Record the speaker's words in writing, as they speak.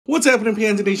What's happening,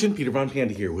 Panda Nation? Peter Von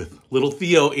Panda here with little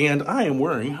Theo, and I am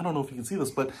wearing, I don't know if you can see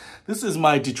this, but this is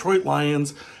my Detroit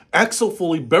Lions Axel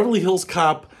Foley Beverly Hills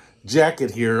Cop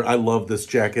jacket here. I love this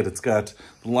jacket. It's got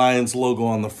the Lions logo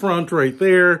on the front right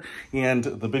there, and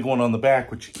the big one on the back,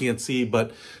 which you can't see,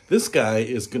 but this guy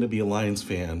is going to be a Lions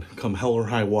fan come hell or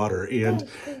high water, and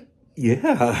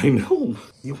yeah, I know.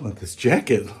 You want this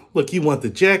jacket. Look, you want the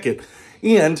jacket.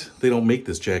 And they don't make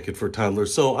this jacket for Toddler,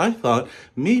 so I thought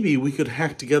maybe we could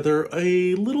hack together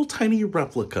a little tiny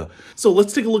replica. So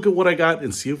let's take a look at what I got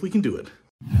and see if we can do it.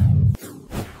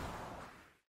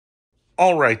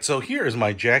 All right, so here's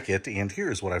my jacket, and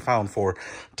here's what I found for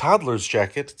Toddler's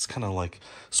jacket. It's kind of like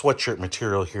sweatshirt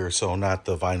material here, so not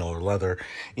the vinyl or leather.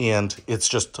 And it's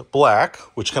just black,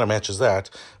 which kind of matches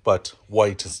that, but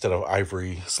white instead of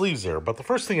ivory sleeves there. But the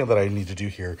first thing that I need to do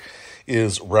here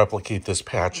is replicate this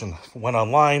patch. And went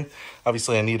online.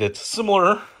 Obviously, I need it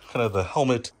similar, kind of the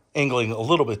helmet angling a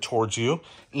little bit towards you,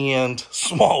 and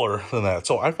smaller than that.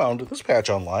 So I found this patch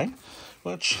online,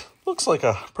 which looks like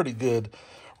a pretty good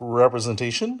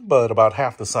representation, but about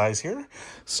half the size here.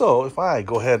 So if I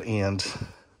go ahead and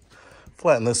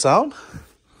flatten this out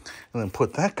and then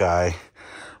put that guy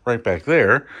right back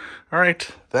there, all right,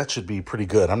 that should be pretty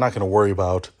good. I'm not going to worry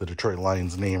about the Detroit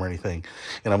Lions name or anything,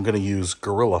 and I'm going to use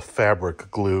Gorilla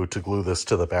fabric glue to glue this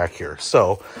to the back here.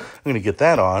 So I'm going to get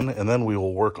that on, and then we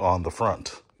will work on the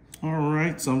front. All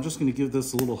right, so I'm just going to give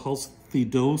this a little healthy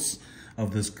dose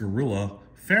of this Gorilla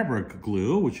fabric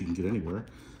glue, which you can get anywhere.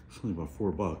 It's only about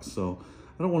 $4, so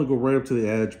I don't want to go right up to the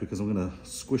edge because I'm going to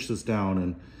squish this down,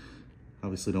 and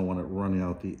obviously don't want it running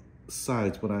out the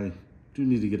sides, but I do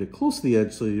need to get it close to the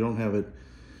edge so you don't have it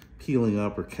peeling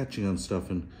up or catching on stuff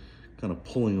and kind of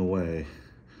pulling away.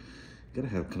 You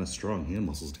gotta have kind of strong hand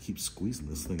muscles to keep squeezing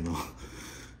this thing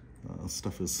though.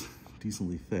 Stuff is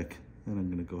decently thick, and I'm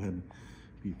gonna go ahead and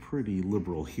be pretty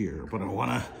liberal here, but I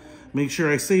wanna make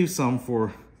sure I save some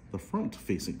for the front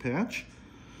facing patch.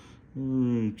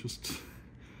 Just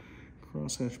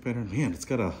crosshatch pattern. Man, it's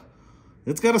got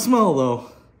a smell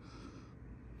though.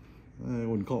 I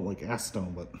wouldn't call it like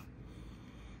acetone, but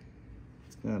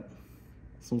it's got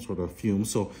some sort of fume.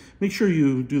 So make sure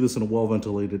you do this in a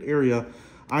well-ventilated area.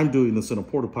 I'm doing this in a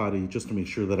porta-potty just to make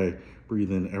sure that I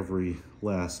breathe in every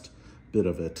last bit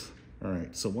of it. All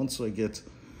right, so once I get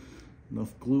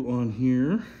enough glue on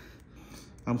here,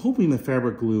 I'm hoping the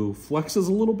fabric glue flexes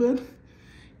a little bit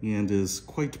and is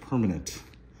quite permanent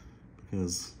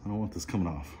because I don't want this coming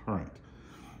off. All right,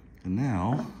 and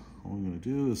now all I'm gonna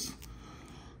do is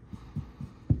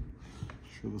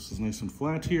sure this is nice and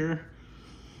flat here.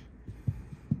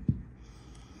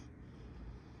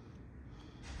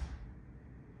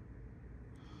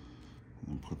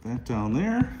 And put that down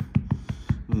there,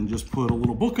 and then just put a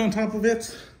little book on top of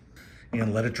it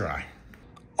and let it dry.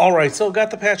 All right, so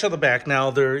got the patch on the back. Now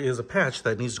there is a patch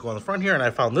that needs to go on the front here, and I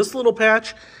found this little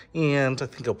patch, and I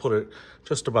think I'll put it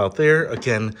just about there.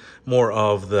 Again, more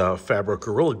of the fabric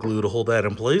Gorilla glue to hold that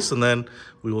in place, and then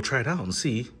we will try it out and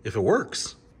see if it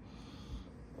works.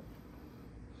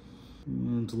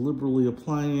 And deliberately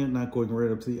applying it, not going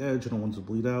right up to the edge. I don't want it to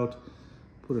bleed out.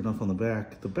 Put enough on the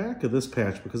back. The back of this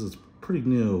patch, because it's pretty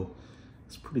new,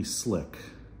 it's pretty slick.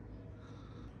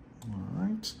 All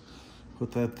right,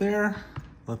 put that there.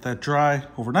 Let that dry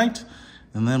overnight,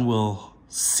 and then we'll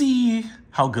see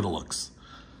how good it looks.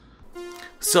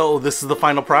 So this is the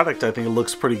final product. I think it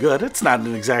looks pretty good. It's not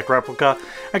an exact replica.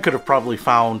 I could have probably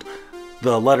found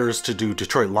the letters to do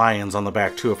Detroit Lions on the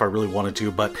back too if I really wanted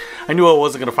to, but I knew I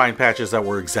wasn't going to find patches that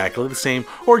were exactly the same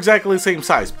or exactly the same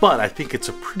size, but I think it's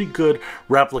a pretty good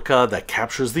replica that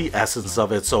captures the essence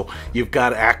of it. So you've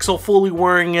got Axel Foley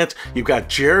wearing it, you've got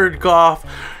Jared Goff,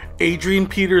 Adrian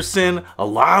Peterson, a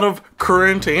lot of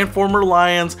current and former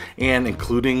Lions, and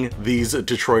including these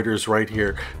Detroiters right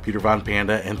here, Peter Von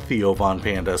Panda and Theo Von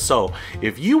Panda. So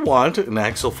if you want an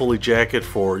Axel Foley jacket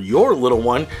for your little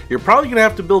one, you're probably gonna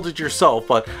have to build it yourself,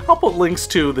 but I'll put links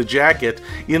to the jacket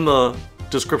in the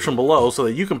description below so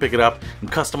that you can pick it up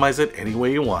and customize it any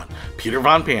way you want. Peter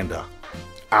Von Panda,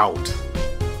 out.